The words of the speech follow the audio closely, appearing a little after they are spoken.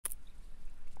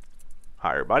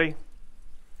Hi everybody.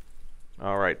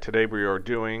 Alright, today we are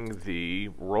doing the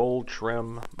roll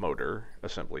trim motor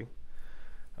assembly.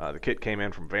 The kit came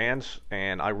in from Vans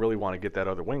and I really want to get that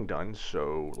other wing done,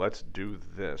 so let's do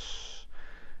this.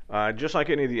 Just like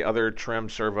any of the other trim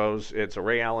servos, it's a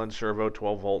Ray Allen servo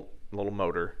 12 volt little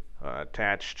motor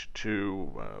attached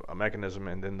to a mechanism,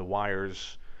 and then the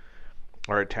wires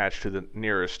are attached to the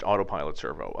nearest autopilot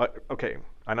servo. Okay,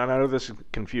 I know this is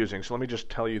confusing, so let me just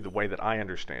tell you the way that I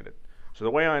understand it. So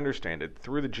the way I understand it,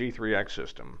 through the G3X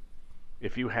system,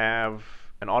 if you have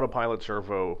an autopilot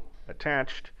servo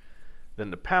attached,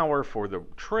 then the power for the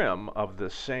trim of the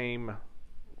same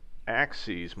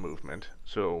axis movement,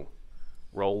 so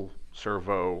roll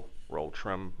servo, roll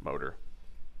trim motor,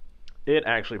 it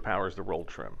actually powers the roll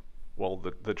trim. Well,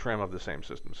 the trim of the same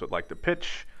system. So like the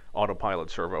pitch autopilot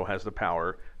servo has the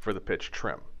power for the pitch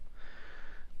trim.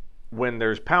 When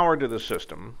there's power to the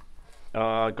system,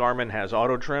 Garmin has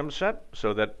auto trim set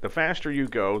so that the faster you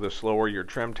go, the slower your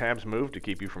trim tabs move to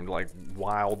keep you from like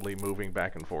wildly moving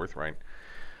back and forth, right?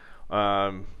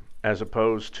 As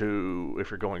opposed to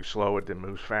if you're going slow, it then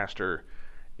moves faster.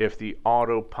 If the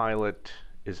autopilot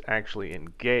is actually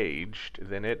engaged,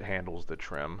 then it handles the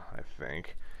trim, I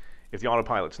think. If the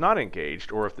autopilot's not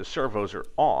engaged, or if the servos are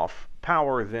off,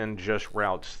 power then just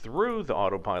routes through the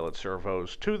autopilot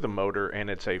servos to the motor, and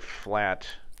it's a flat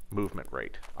movement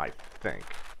rate, I think.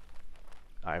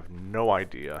 I have no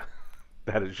idea.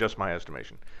 That is just my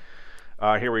estimation.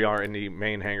 Here we are in the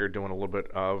main hangar doing a little bit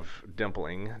of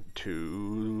dimpling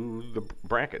to the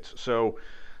brackets. So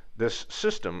this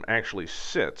system actually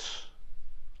sits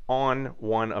on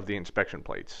one of the inspection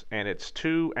plates, and it's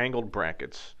two angled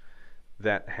brackets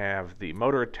that have the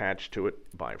motor attached to it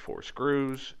by 4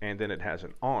 screws, and then it has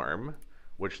an arm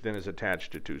which then is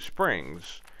attached to 2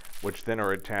 springs, which then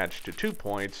are attached to 2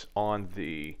 points on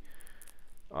the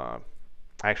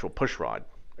actual push rod,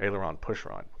 aileron push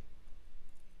rod.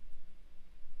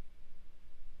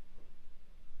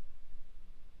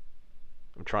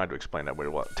 I'm trying to explain that way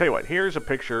well. Tell you what, here's a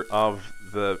picture of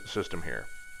the system here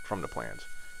from the plans.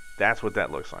 That's what that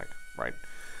looks like, right?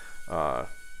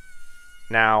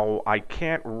 Now, I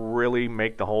can't really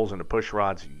make the holes in the push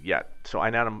rods yet, so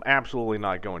I'm absolutely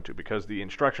not going to, because the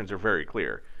instructions are very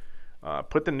clear.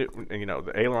 Put the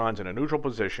ailerons in a neutral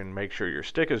position, make sure your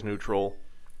stick is neutral,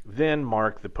 then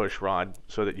mark the push rod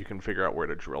so that you can figure out where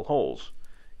to drill holes.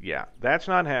 Yeah, that's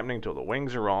not happening until the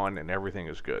wings are on and everything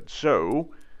is good.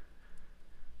 So,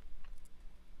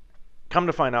 come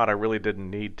to find out, I really didn't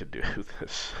need to do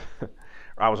this.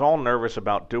 I was all nervous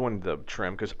about doing the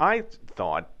trim because I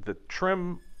thought the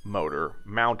trim motor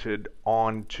mounted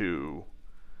onto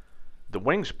the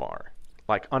wing spar,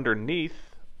 like underneath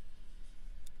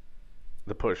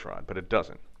the push rod, but it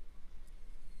doesn't.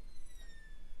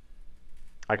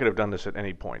 I could have done this at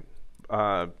any point.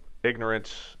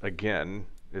 Ignorance, again,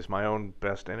 is my own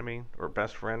best enemy, or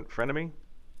best frenemy.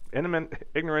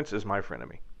 Ignorance is my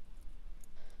frenemy.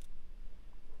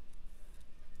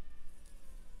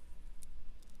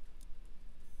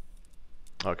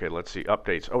 Okay, let's see,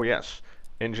 updates. Oh yes,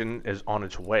 engine is on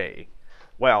its way.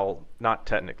 Well, not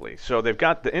technically. So they've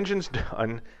got the engines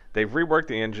done. They've reworked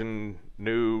the engine,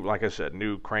 new, like I said,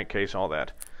 new crankcase, all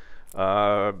that.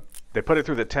 They put it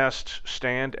through the test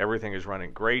stand. Everything is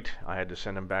running great. I had to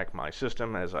send them back my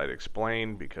system, as I'd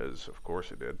explained, because of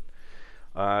course it did.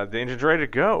 The engine's ready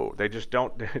to go. They just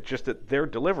don't, just that their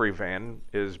delivery van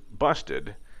is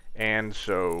busted, and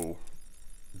so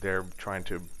they're trying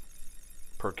to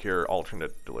procure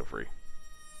alternate delivery.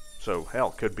 So hell,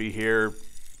 could be here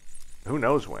who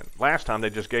knows when. Last time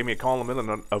they just gave me a call in the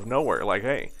middle of nowhere, like,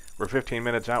 hey, we're 15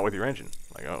 minutes out with your engine.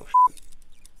 Like, oh shit.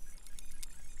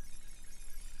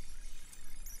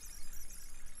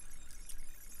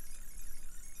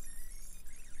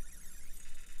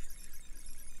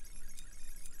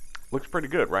 Looks pretty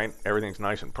good, right? Everything's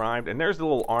nice and primed, and there's the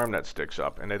little arm that sticks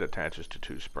up, and it attaches to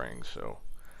 2 springs. So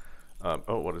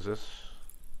oh, what is this?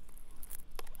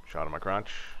 Shot in my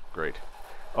crotch. Great.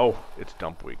 Oh, it's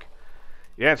dump week.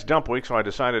 Yeah, it's dump week, so I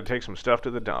decided to take some stuff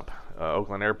to the dump.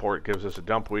 Oakland Airport gives us a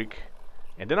dump week.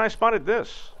 And then I spotted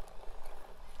this.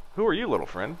 Who are you, little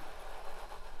friend?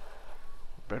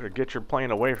 Better get your plane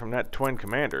away from that twin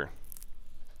commander.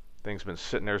 Thing's been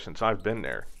sitting there since I've been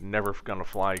there. Never gonna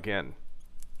fly again.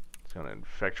 It's gonna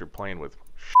infect your plane with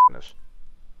shitness.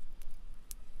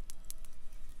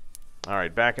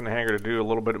 Alright, back in the hangar to do a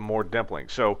little bit more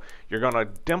dimpling. So you're going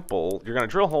to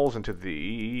drill holes into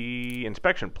the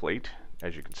inspection plate,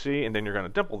 as you can see, and then you're going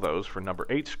to dimple those for number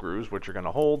 8 screws, which are going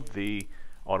to hold the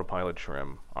autopilot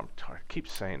trim, I keep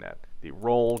saying that, the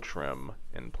roll trim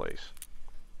in place.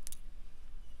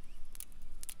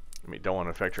 mean, don't want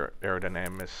to affect your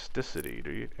aerodynamicity,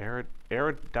 do you?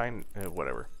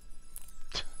 Whatever.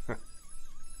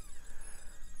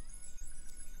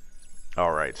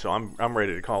 All right, so I'm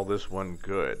ready to call this one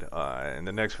good. In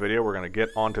the next video, we're going to get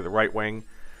onto the right wing.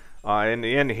 In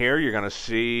the end here, you're going to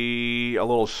see a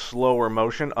little slower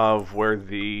motion of where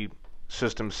the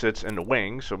system sits in the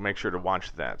wing, so make sure to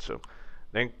watch that. So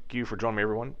thank you for joining me,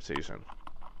 everyone. See you soon.